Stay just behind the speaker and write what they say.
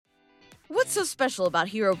What's so special about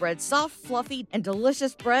Hero Bread's soft, fluffy, and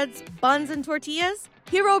delicious breads, buns, and tortillas?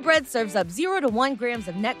 Hero Bread serves up 0 to 1 grams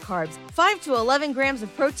of net carbs, 5 to 11 grams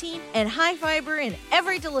of protein, and high fiber in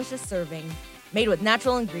every delicious serving. Made with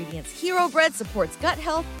natural ingredients, Hero Bread supports gut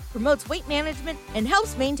health, promotes weight management, and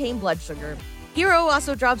helps maintain blood sugar. Hero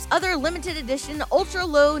also drops other limited edition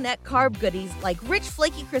ultra-low net carb goodies like rich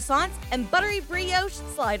flaky croissants and buttery brioche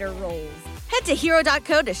slider rolls. Head to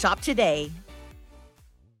hero.co to shop today.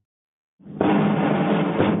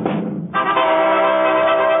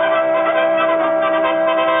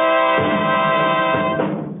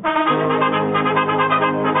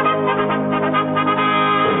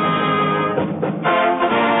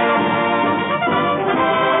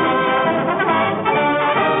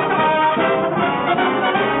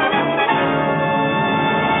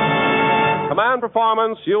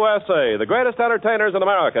 Performance USA, the greatest entertainers in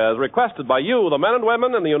America, as requested by you, the men and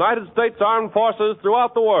women in the United States Armed Forces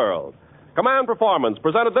throughout the world. Command Performance,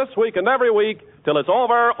 presented this week and every week till it's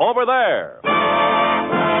over there.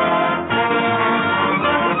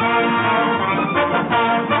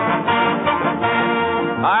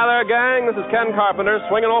 Hi there, gang. This is Ken Carpenter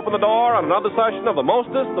swinging open the door on another session of the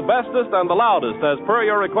mostest, the bestest, and the loudest, as per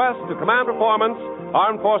your request, to Command Performance,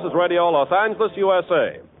 Armed Forces Radio, Los Angeles,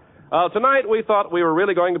 USA. Tonight, we thought we were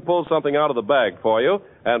really going to pull something out of the bag for you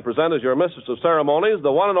and present as your mistress of ceremonies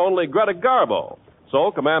the one and only Greta Garbo. So,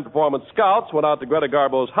 Command Performance scouts went out to Greta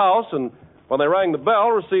Garbo's house, and when they rang the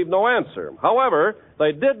bell, received no answer. However,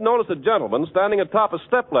 they did notice a gentleman standing atop a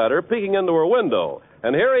stepladder peeking into her window.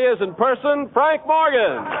 And here he is in person, Frank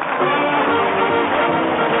Morgan.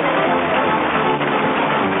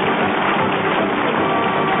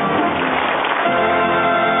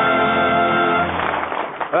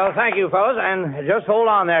 Well, thank you, fellas, and just hold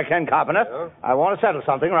on there, Ken Carpenter. Yeah? I want to settle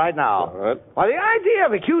something right now. All right. Why, the idea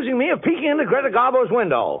of accusing me of peeking into Greta Garbo's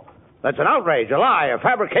window, that's an outrage, a lie, a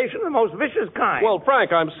fabrication of the most vicious kind. Well,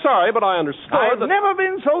 Frank, I'm sorry, but I understood I've never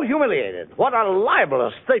been so humiliated. What a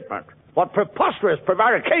libelous statement. What preposterous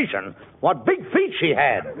prevarication. What big feet she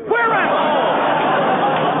had.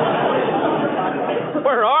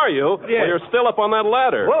 Where are you? Yes. Well, you're still up on that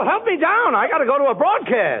ladder. Well, help me down. I got to go to a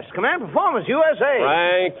broadcast. Command Performance USA.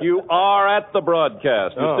 Frank, you are at the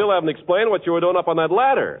broadcast. You still haven't explained what you were doing up on that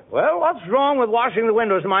ladder. Well, what's wrong with washing the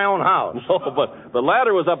windows in my own house? No, but the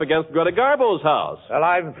ladder was up against Greta Garbo's house. Well,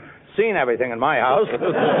 I've seen everything in my house.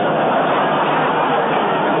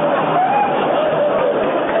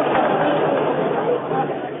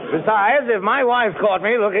 Besides, if my wife caught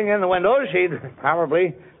me looking in the window, she'd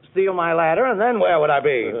probably steal my ladder, and then where would I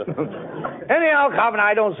be? Anyhow, Carpenter,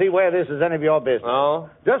 I don't see where this is any of your business. Oh?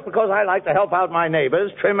 Just because I like to help out my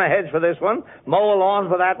neighbors, trim a hedge for this one, mow a lawn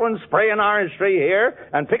for that one, spray an orange tree here,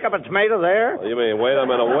 and pick up a tomato there. You mean, wait a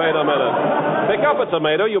minute. Pick up a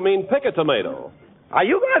tomato, you mean pick a tomato. Are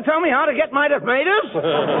you going to tell me how to get my tomatoes?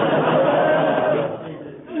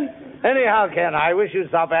 Anyhow, Ken, I wish you'd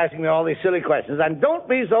stop asking me all these silly questions, and don't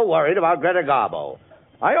be so worried about Greta Garbo.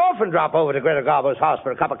 I often drop over to Greta Garbo's house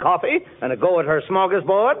for a cup of coffee and a go at her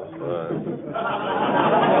smorgasbord.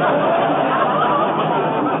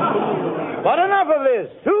 But enough of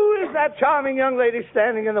this. Who is that charming young lady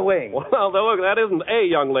standing in the wing? Well, look, that isn't a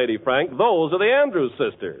young lady, Frank. Those are the Andrews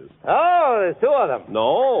sisters. Oh, there's two of them.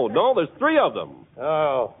 No, there's three of them.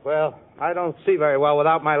 Oh, well, I don't see very well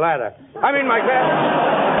without my ladder. I mean, my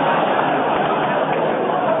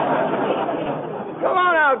Come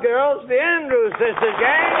on out, girls. The Andrews sisters,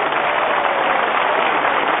 gang.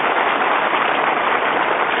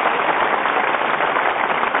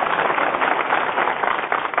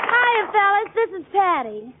 Hiya, fellas. This is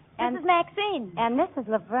Patty. And this is Maxine. And this is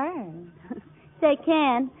Laverne. Say,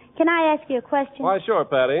 can I ask you a question? Why, sure,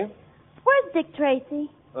 Patty. Where's Dick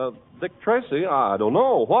Tracy? Dick Tracy? I don't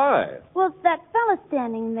know. Why? Well, that fella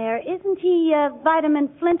standing there, isn't he Vitamin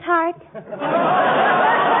Flintheart?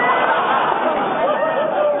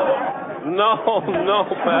 No,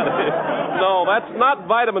 Patty. No, that's not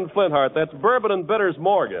Vitamin Flintheart. That's Bourbon and Bitters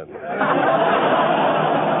Morgan.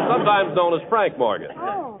 Sometimes known as Frank Morgan.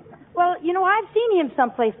 Oh. Well, I've seen him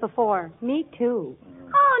someplace before. Me, too.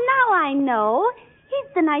 Oh, now I know.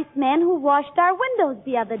 He's the nice man who washed our windows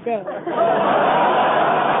the other day.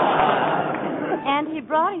 And he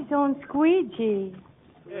brought his own squeegee.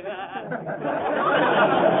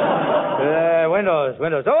 Windows.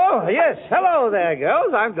 Oh, yes. Hello there,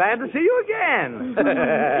 girls. I'm glad to see you again.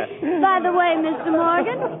 By the way, Mr.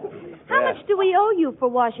 Morgan, how much do we owe you for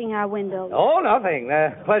washing our windows? Oh, nothing.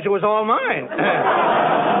 The pleasure was all mine.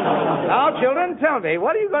 Now, children, tell me,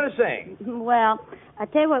 what are you going to sing? Well, I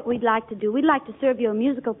tell you what we'd like to do. We'd like to serve you a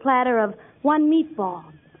musical platter of one meatball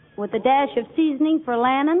with a dash of seasoning for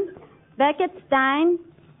Lannon Beckett, Stein,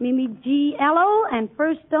 Mimi G. Ello, and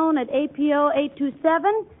First Stone at APO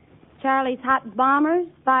 827. Charlie's Hot Bombers,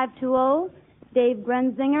 520. Dave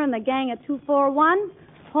Grenzinger and the gang at 241.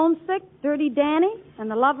 Homesick, Dirty Danny, and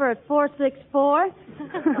the Lover at 464.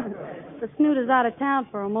 The snoot is out of town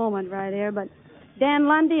for a moment right here, but Dan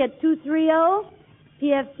Lundy at 230.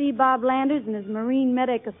 PFC Bob Landers and his Marine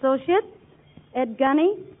Medic Associates. Ed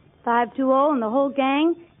Gunny, 520, and the whole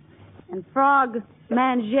gang. And Frog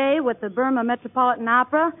Manger with the Burma Metropolitan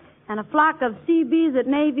Opera. And a flock of CBs at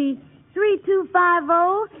Navy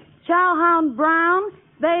 3250. Chowhound Brown,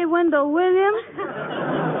 Bay Window Williams.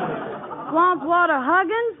 Swampwater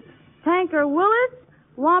Huggins, Tanker Willis,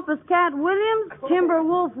 Wampus Cat Williams, Timber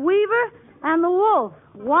Wolf Weaver, and the Wolf.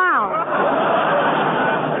 Wow.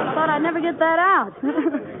 Thought I'd never get that out.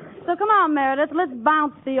 So come on, Meredith, let's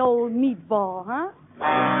bounce the old meatball, huh?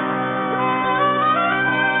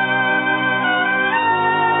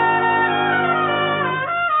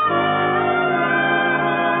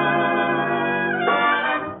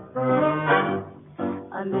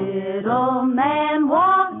 A little man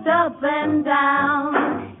walked up and down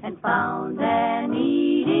and found an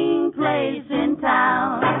eating place in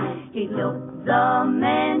town. He looked the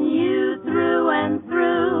menu through and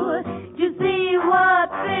through to see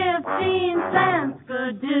what 15 cents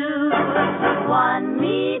could do. One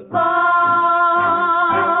meatball,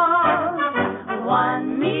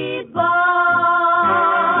 one meatball.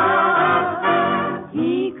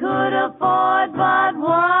 He could afford but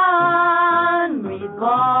one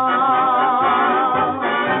meatball.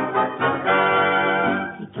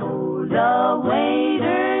 He told a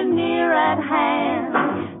waiter near at hand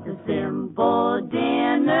the simple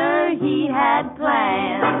dinner he had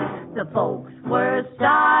planned. The folks were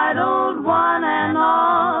startled, one and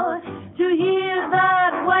all, to hear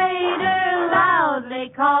that waiter loudly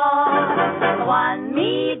call, one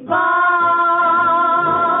meatball,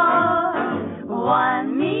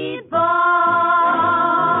 one meatball.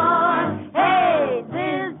 Hey,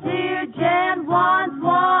 this here gent wants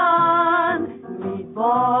one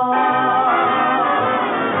meatball.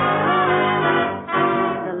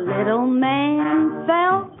 The little man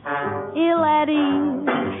felt ill at ease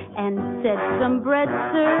and said, some bread,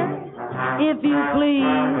 sir, if you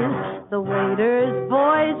please. The waiter's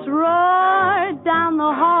voice roared down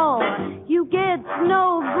the hall, you get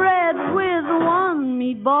no bread with one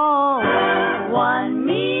meatball. One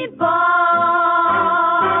meatball,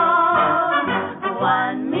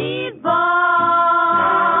 one meatball.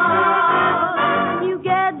 You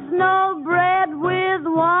get no bread with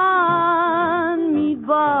one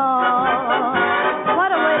meatball.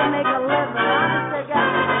 What a way to make a living, huh?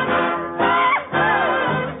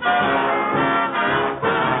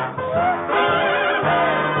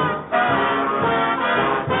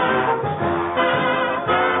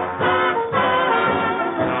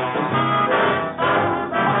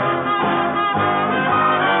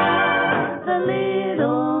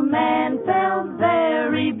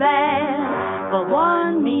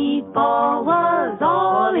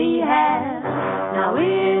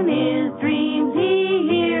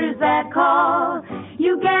 Call.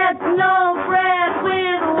 You get no bread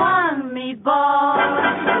with one meatball.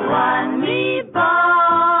 One meatball.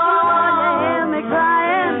 You hear me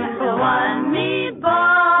crying? One meatball.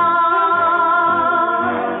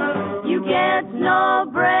 You get no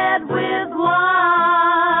bread with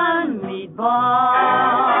one meatball.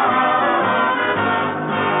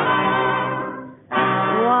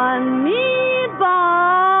 One meatball.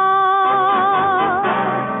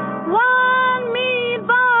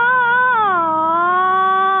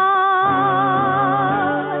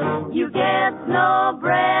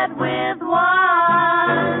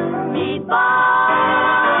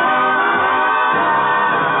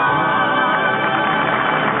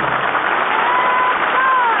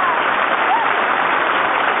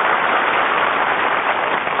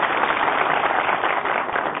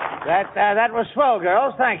 That was swell,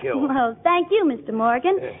 girls. Thank you. Well, thank you, Mr.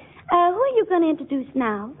 Morgan. Who are you going to introduce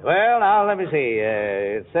now? Well, now, let me see.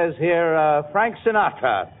 It says here, Frank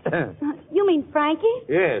Sinatra. You mean Frankie?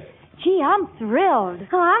 Yes. Gee, I'm thrilled.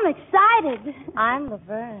 Oh, I'm excited. I'm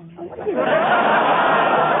Laverne.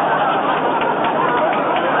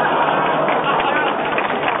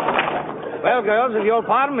 Well, girls, if you'll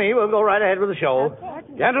pardon me, we'll go right ahead with the show.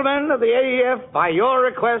 Gentlemen of the AEF, by your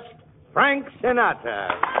request, Frank Sinatra.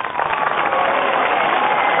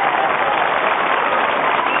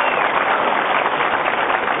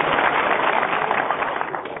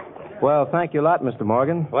 Well, thank you a lot, Mr.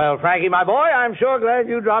 Morgan. Well, Frankie, my boy, I'm sure glad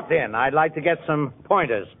you dropped in. I'd like to get some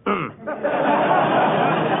pointers.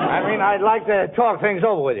 I mean, I'd like to talk things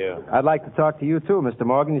over with you. I'd like to talk to you, too, Mr.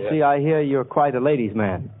 Morgan. You see, I hear you're quite a ladies'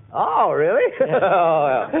 man. Oh, really? Oh,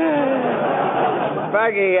 well.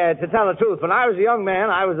 Frankie, to tell the truth, when I was a young man,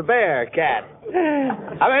 I was a bear cat.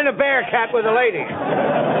 I mean, a bear cat with a lady.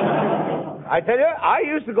 I tell you, I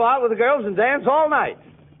used to go out with the girls and dance all night.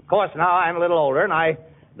 Of course, now I'm a little older, and I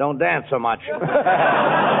don't dance so much.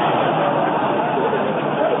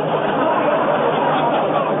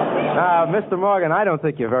 Mr. Morgan, I don't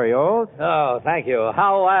think you're very old. Oh, thank you.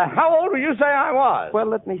 How old would you say I was? Well,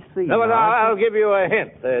 let me see. No, but I'll give you a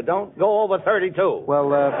hint. Don't go over 32. Well,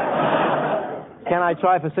 can I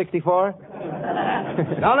try for 64?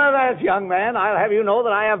 None of that, young man. I'll have you know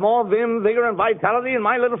that I have more vim, vigor, and vitality in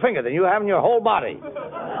my little finger than you have in your whole body.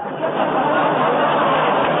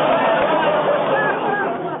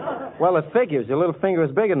 Well, it figures. Your little finger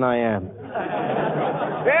is bigger than I am.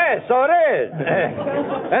 Yes, so it is.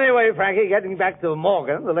 Anyway, Frankie, getting back to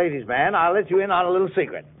Morgan, the ladies' man, I'll let you in on a little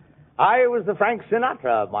secret. I was the Frank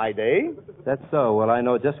Sinatra of my day. That's so. Well, I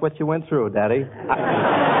know just what you went through, Daddy.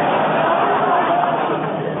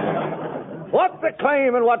 What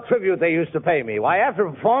acclaim and what tribute they used to pay me. Why, after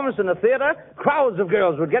a performance in the theater, crowds of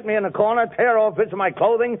girls would get me in the corner, tear off bits of my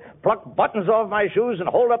clothing, pluck buttons off my shoes, and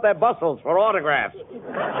hold up their bustles for autographs.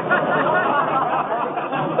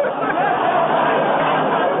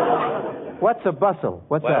 What's a bustle?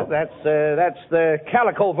 What's Well, that? that's the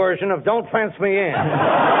calico version of Don't Fence Me In.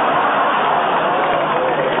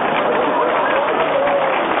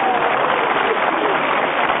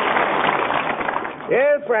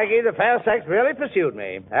 Yes, Frankie, the fair sex really pursued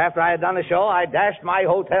me. After I had done the show, I dashed my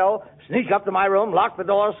hotel, sneak up to my room, lock the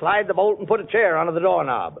door, slide the bolt, and put a chair under the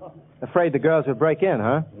doorknob. Afraid the girls would break in,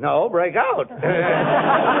 huh? No, break out.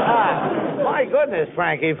 My goodness,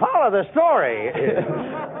 Frankie, follow the story.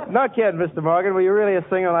 No kidding, Mr. Morgan. Were you really a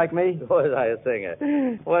singer like me? Was I a singer?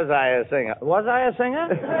 Was I a singer? Was I a singer?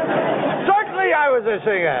 Certainly I was a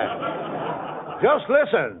singer. Just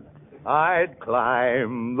listen. I'd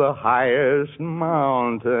climb the highest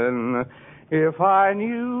mountain if I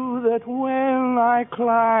knew that when I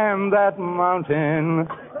climbed that mountain,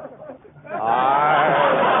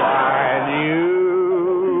 I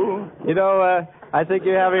knew. You know, I think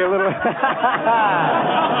you're having a little...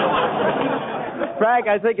 Frank,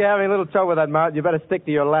 I think you're having a little trouble with that mountain. You better stick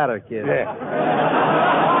to your ladder, kid. Yeah.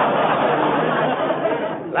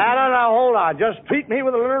 Ladder, now hold on. Just treat me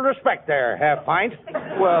with a little respect there, half pint.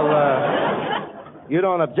 Well, you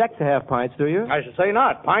don't object to half pints, do you? I should say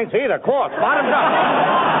not. Pints either. Quarts. Bottoms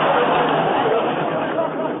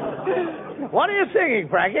up. What are you singing,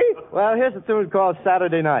 Frankie? Well, here's a tune called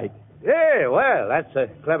Saturday Night. Yeah, well, that's a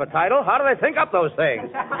clever title. How do they think up those things?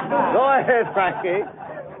 Go ahead, Frankie.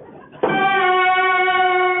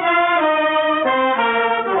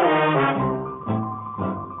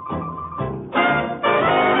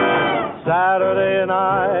 Saturday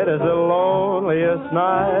night is the loneliest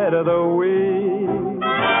night of the week,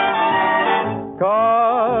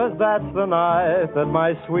 'cause that's the night that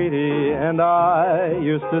my sweetie and I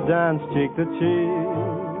used to dance cheek to cheek.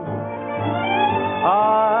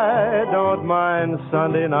 I don't mind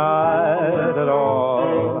Sunday night at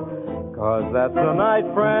all, 'cause that's the night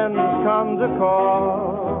friends come to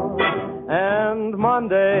call, and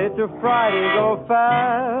Monday to Friday go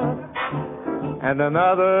fast, and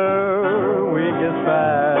another week is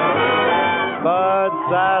past. But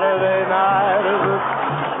Saturday night is the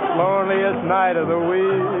loneliest night of the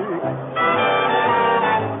week.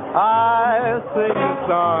 I sing a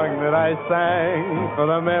song that I sang for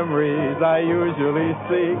the memories I usually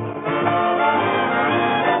seek,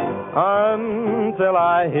 until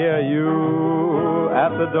I hear you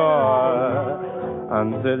at the door,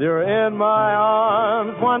 until you're in my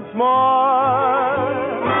arms once more.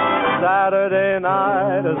 Saturday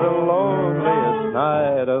night is the loneliest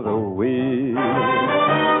night of the week.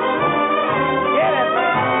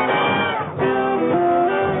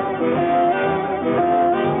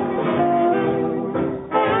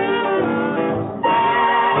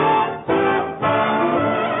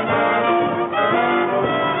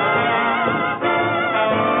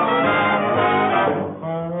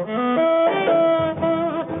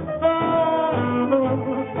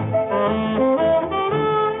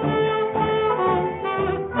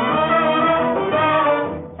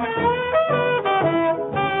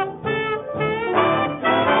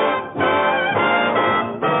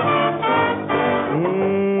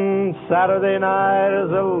 Saturday night is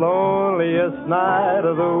the loneliest night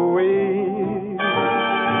of the week.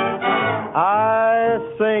 I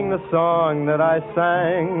sing the song that I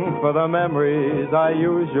sang for the memories I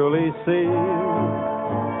usually see,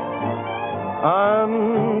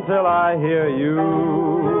 until I hear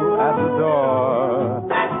you at the door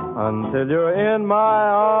until you're in my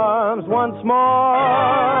arms once more.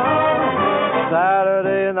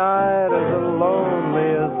 Saturday night is the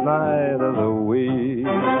loneliest night of the week.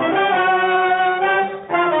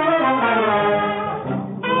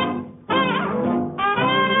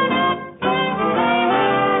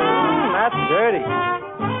 That's dirty.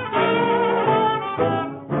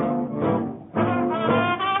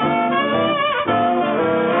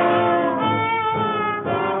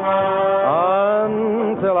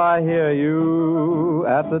 Until I hear you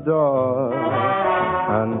at the door,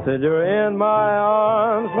 until you're in my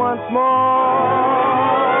arms once more.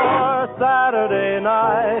 Saturday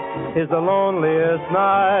night is the loneliest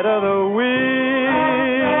night of the week.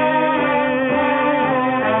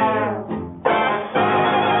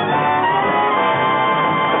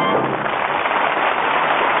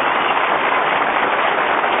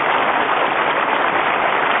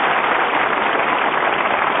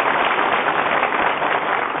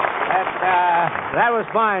 That was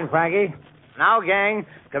fine, Frankie. Now, gang,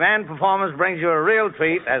 Command Performance brings you a real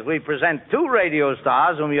treat as we present two radio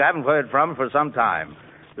stars whom you haven't heard from for some time.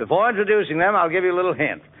 Before introducing them, I'll give you a little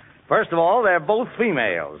hint. First of all, they're both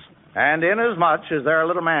females. And inasmuch as they're a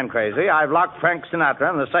little man crazy, I've locked Frank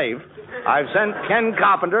Sinatra in the safe. I've sent Ken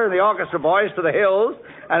Carpenter and the orchestra boys to the hills.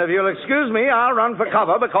 And if you'll excuse me, I'll run for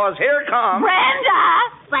cover because here comes... Brenda!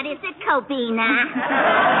 What is it, Cobina?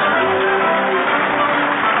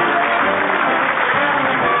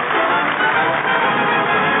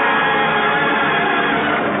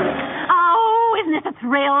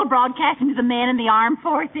 Thrill broadcasting to the men in the armed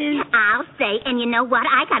forces. I'll say, and you know what?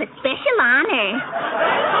 I got a special honor.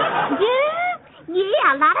 Yeah,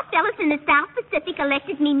 a lot of fellas in the South Pacific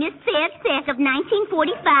elected me Miss FedSac of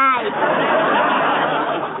 1945.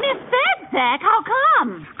 Miss FedSac? How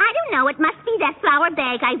come? I don't know. It must be that flower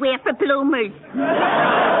bag I wear for bloomers.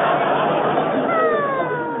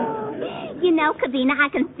 You know, Covina, I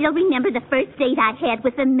can still remember the first date I had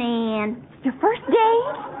with a man. Your first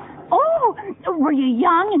date? Oh, were you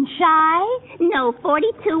young and shy? No,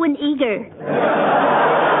 42 and eager.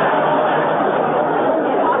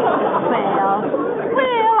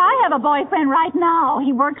 Well, I have a boyfriend right now.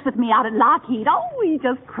 He works with me out at Lockheed. Oh, he's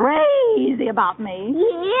just crazy about me.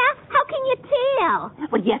 Yeah? How can you tell?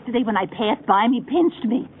 Well, yesterday when I passed by him, he pinched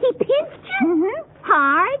me. He pinched you? Mm-hmm.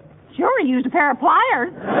 Hard? Sure, he used a pair of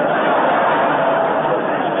pliers.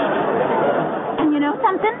 And you know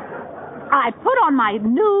something? I put on my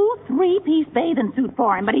new 3-piece bathing suit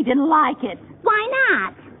for him, but he didn't like it. Why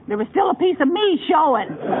not? There was still a piece of me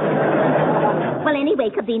showing. Well, anyway,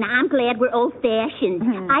 Covina, I'm glad we're old-fashioned.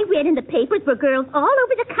 Mm-hmm. I read in the papers where girls all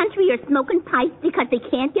over the country are smoking pipes because they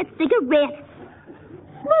can't get cigarettes.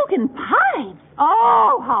 Smoking pipes?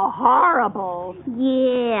 Oh, how horrible.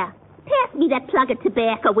 Yeah. Pass me that plug of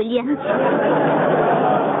tobacco, will you?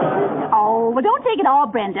 Oh, well, don't take it all,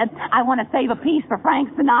 Brenda. I want to save a piece for Frank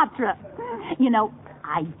Sinatra. You know,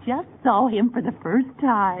 I just saw him for the first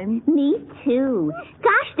time. Me too.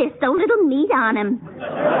 Gosh, there's so little meat on him.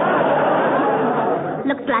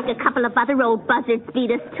 Looks like a couple of other old buzzards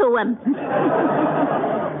beat us to him. Well,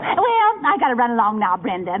 I got to run along now,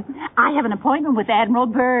 Brenda. I have an appointment with Admiral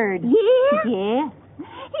Byrd. Yeah? Yeah.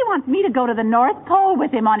 He wants me to go to the North Pole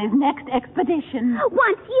with him on his next expedition.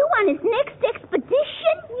 Wants you on his next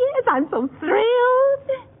expedition? Yes, I'm so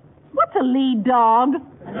thrilled. What's a lead dog?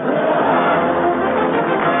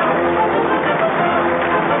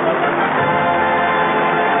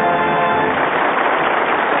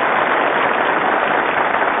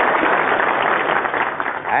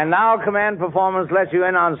 And now Command Performance lets you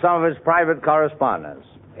in on some of its private correspondence.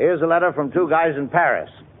 Here's a letter from two guys in Paris.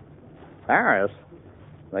 Paris?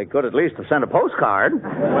 They could at least have sent a postcard.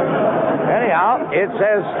 Anyhow, it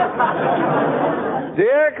says,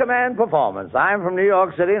 Dear Command Performance, I'm from New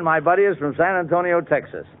York City and my buddy is from San Antonio,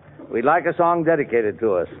 Texas. We'd like a song dedicated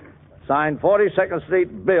to us. Signed 42nd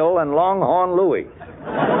Street Bill and Longhorn Louie.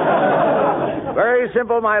 Very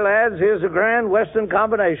simple, my lads. Here's a grand Western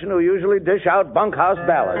combination who usually dish out bunkhouse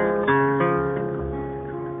ballads.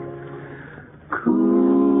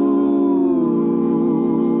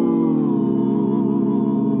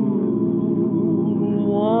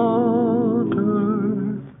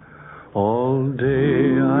 All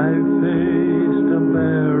day I faced a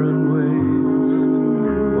barren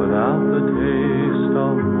waste without the taste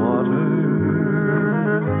of water.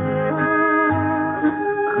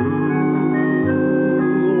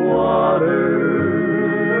 Cool water,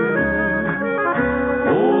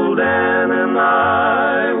 old and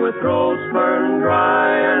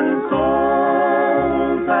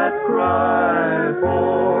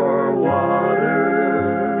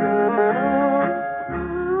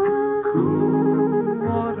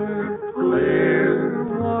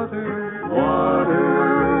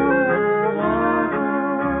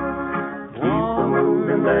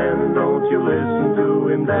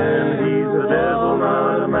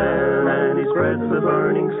spreads the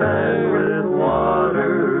burning sand with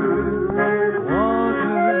water.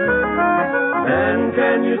 Then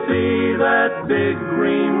can you see that big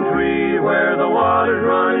green tree where the water's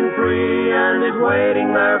running free and it's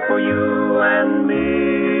waiting there for you and me?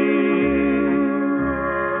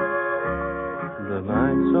 The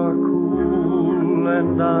nights are cool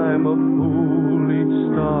and I'm a fool,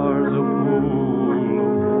 each star's a pool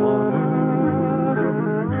of water.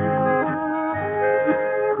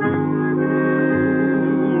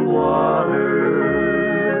 Cool water.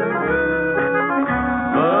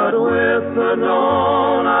 But with the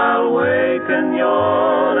dawn I'll wake and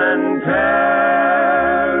yawn and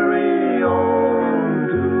carry on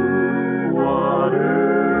to water.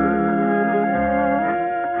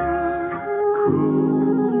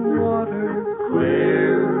 Cool water,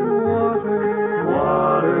 clear water,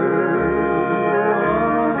 water.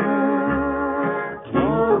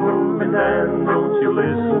 Keep moving, Dan, don't you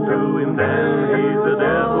listen to him, Dan. He's the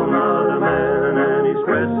devil, not a man, and he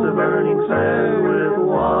spreads the burning sand with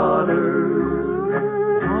water.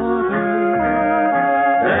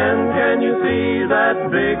 Then can you see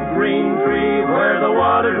that big green tree where the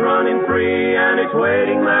water's running free and it's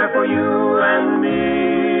waiting there for you and me?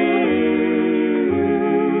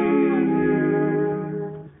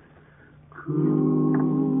 Cool,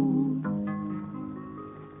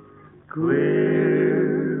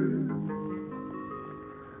 clear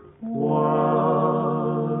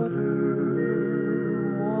water.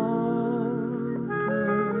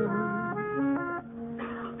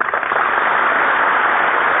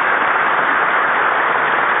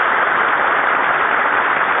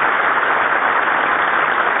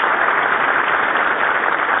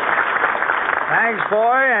 Thanks, boy,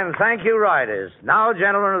 and thank you, riders. Now,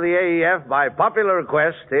 gentlemen of the AEF, by popular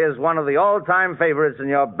request, here's one of the all-time favorites in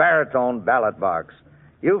your baritone ballot box.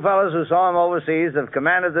 You fellas who saw him overseas have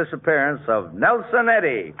commanded this appearance of Nelson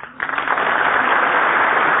Eddy.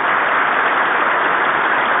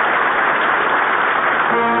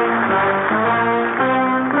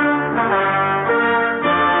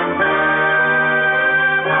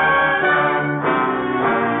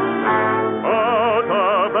 Out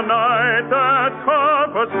of the night that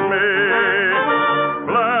covers me,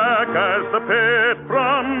 black as the pit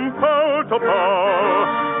from pole to pole,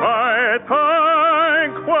 I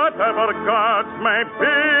thank whatever gods may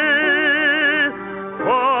be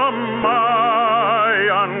for my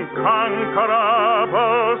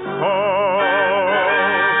unconquerable soul.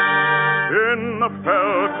 In the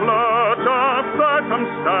fell clutch of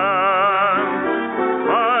circumstance,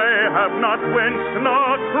 I have not winced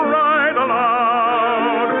nor cried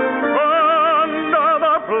aloud. Under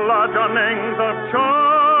the bludgeonings of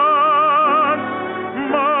chance,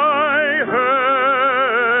 my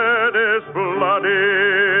head is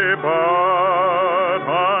bloody but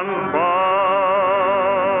unbound.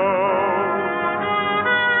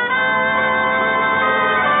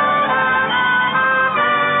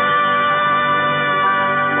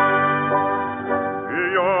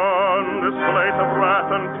 Beyond this place of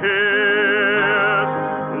wrath and tears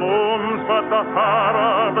looms but the heart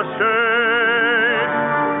of the shade,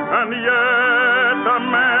 and yet the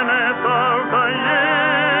menace of the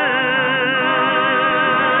years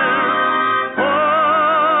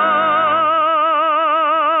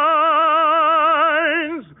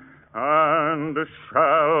finds and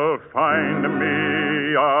shall find me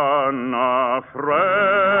unafraid.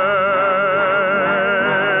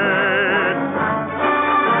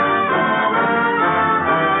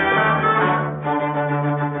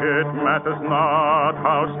 It matters not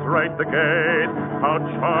how strait the gate, how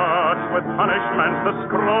charged with punishment the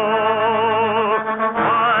scroll.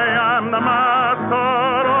 I am the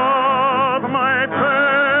master of my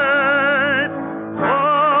fate.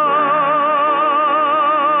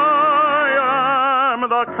 I am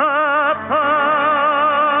the captain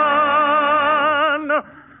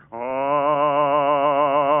of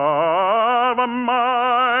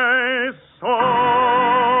my soul.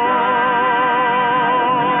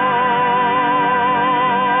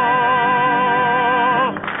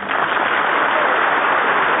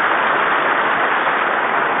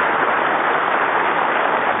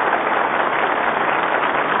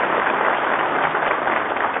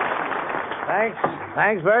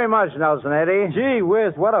 Thanks very much, Nelson Eddy. Gee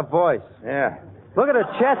whiz, what a voice. Yeah. Look at the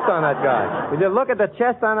chest on that guy. Would you look at the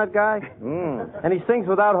chest on that guy? And he sings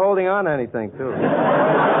without holding on to anything, too.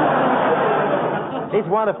 He's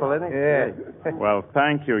wonderful, isn't he? Yeah. Well,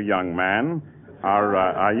 thank you, young man.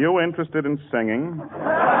 Are you interested in singing?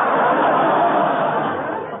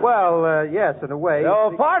 Well, yes, in a way.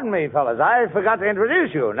 Oh, pardon me, fellas. I forgot to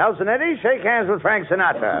introduce you. Nelson Eddy, shake hands with Frank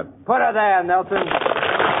Sinatra. Put her there, Nelson.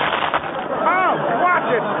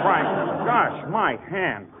 shit, Frank. Gosh, my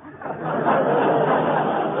hand.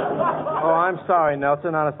 Oh, I'm sorry,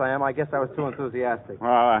 Nelson. Honest, I am. I guess I was too enthusiastic.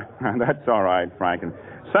 That's all right, Frank. And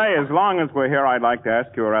say, as long as we're here, I'd like to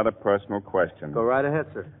ask you a rather personal question. Go right ahead,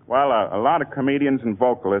 sir. Well, a lot of comedians and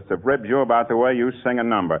vocalists have ribbed you about the way you sing a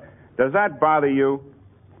number. Does that bother you?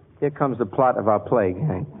 Here comes the plot of our play,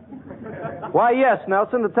 gang. Why, yes,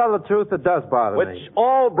 Nelson, to tell the truth, it does bother me. Which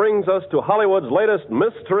all brings us to Hollywood's latest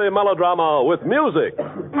mystery melodrama with music.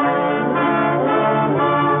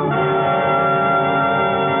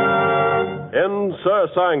 In Sir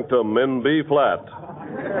Sanctum in B-flat.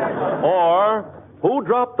 Or, Who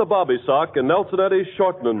Dropped the Bobby Sock in Nelson Eddy's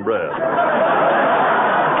Shortening Bread?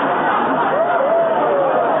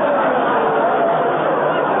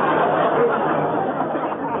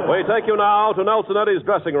 We take you now to Nelson Eddy's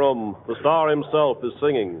dressing room. The star himself is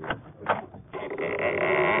singing.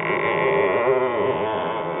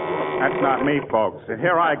 That's not me, folks.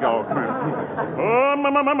 Here I go. All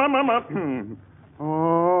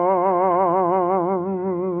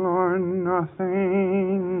or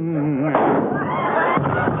nothing.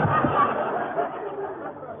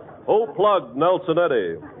 Who plugged Nelson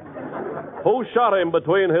Eddy? Who shot him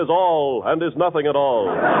between his all and his nothing at all?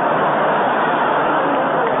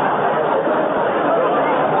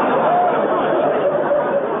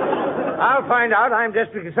 I'll find out. I'm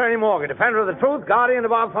District Attorney Morgan, defender of the truth, guardian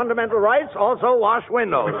of our fundamental rights, also wash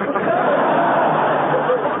windows.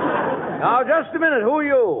 Now, just a minute. Who are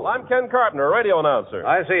you? I'm Ken Carpenter, radio announcer.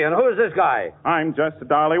 I see. And who is this guy? I'm just a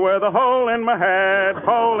dolly with a hole in my head,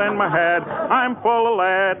 hole in my head. I'm full of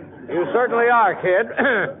lead. You certainly are, kid.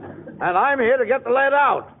 And I'm here to get the lead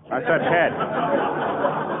out. I said head.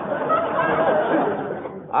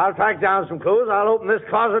 I'll track down some clues. I'll open this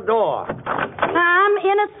closet door. I'm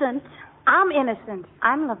innocent. I'm innocent.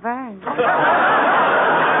 I'm Laverne.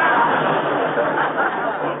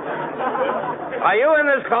 Are you in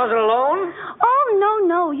this closet alone? Oh,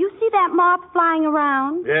 no. You see that mop flying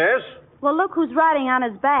around? Yes. Well, look who's riding on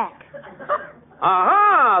his back.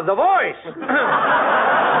 Aha, the voice.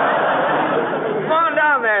 Come on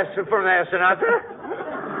down there, from there, Sinatra.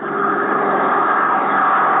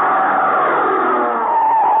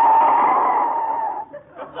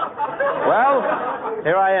 Well,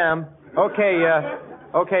 here I am.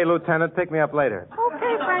 Okay, Lieutenant, pick me up later.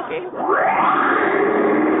 Okay, Frankie.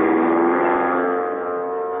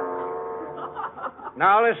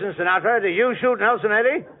 Now, listen, Sinatra. Do you shoot Nelson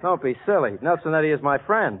Eddy? Don't be silly. Nelson Eddy is my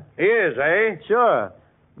friend. He is, eh? Sure.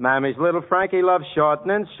 Mammy's little Frankie loves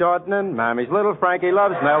shortening. Mammy's little Frankie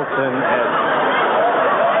loves Nelson Eddy.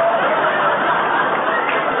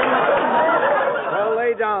 Well,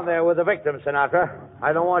 lay down there with the victim, Sinatra.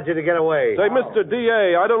 I don't want you to get away. Say, Mr.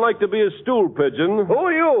 D.A., I don't like to be a stool pigeon. Who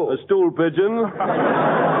are you? A stool pigeon.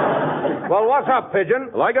 Well, what's up, pigeon?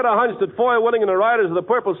 Well, I got a hunch that Foy Winning and the Riders of the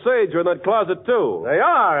Purple Sage are in that closet, too. They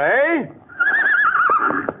are, eh?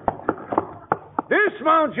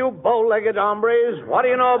 Dismount, you bow-legged hombres. What do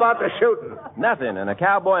you know about the shooting? Nothing, and a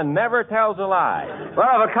cowboy never tells a lie.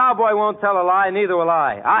 Well, if a cowboy won't tell a lie, neither will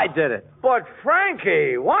I. I did it. But,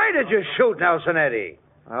 Frankie, why did you shoot Nelson Eddy?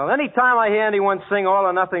 Well, any time I hear anyone sing All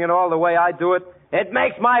or Nothing at All the way I do it, it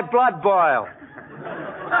makes my blood boil.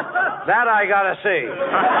 That I gotta see.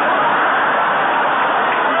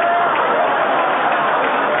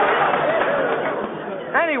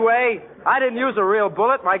 Anyway, I didn't use a real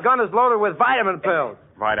bullet. My gun is loaded with vitamin pills.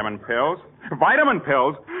 Vitamin pills? Vitamin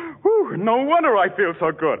pills? Whew, no wonder I feel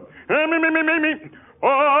so good. Me.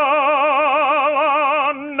 All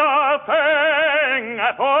or nothing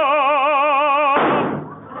at all.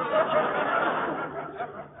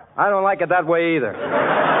 I don't like it that way either.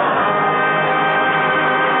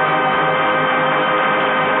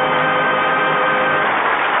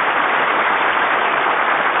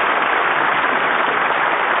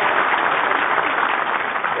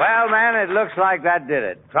 Well, man, it looks like that did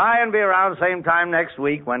it. Try and be around same time next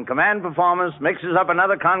week when Command Performance mixes up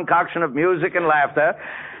another concoction of music and laughter,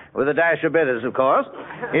 with a dash of bitters, of course,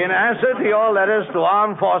 in answer to your letters to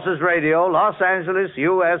Armed Forces Radio, Los Angeles,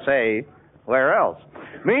 USA. Where else?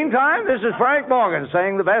 Meantime, this is Frank Morgan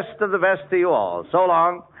saying the best of the best to you all. So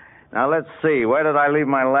long. Now, let's see. Where did I leave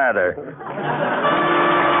my ladder?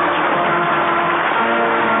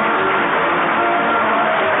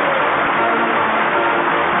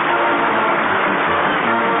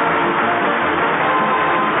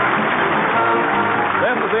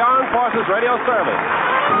 This is the Armed Forces Radio Service.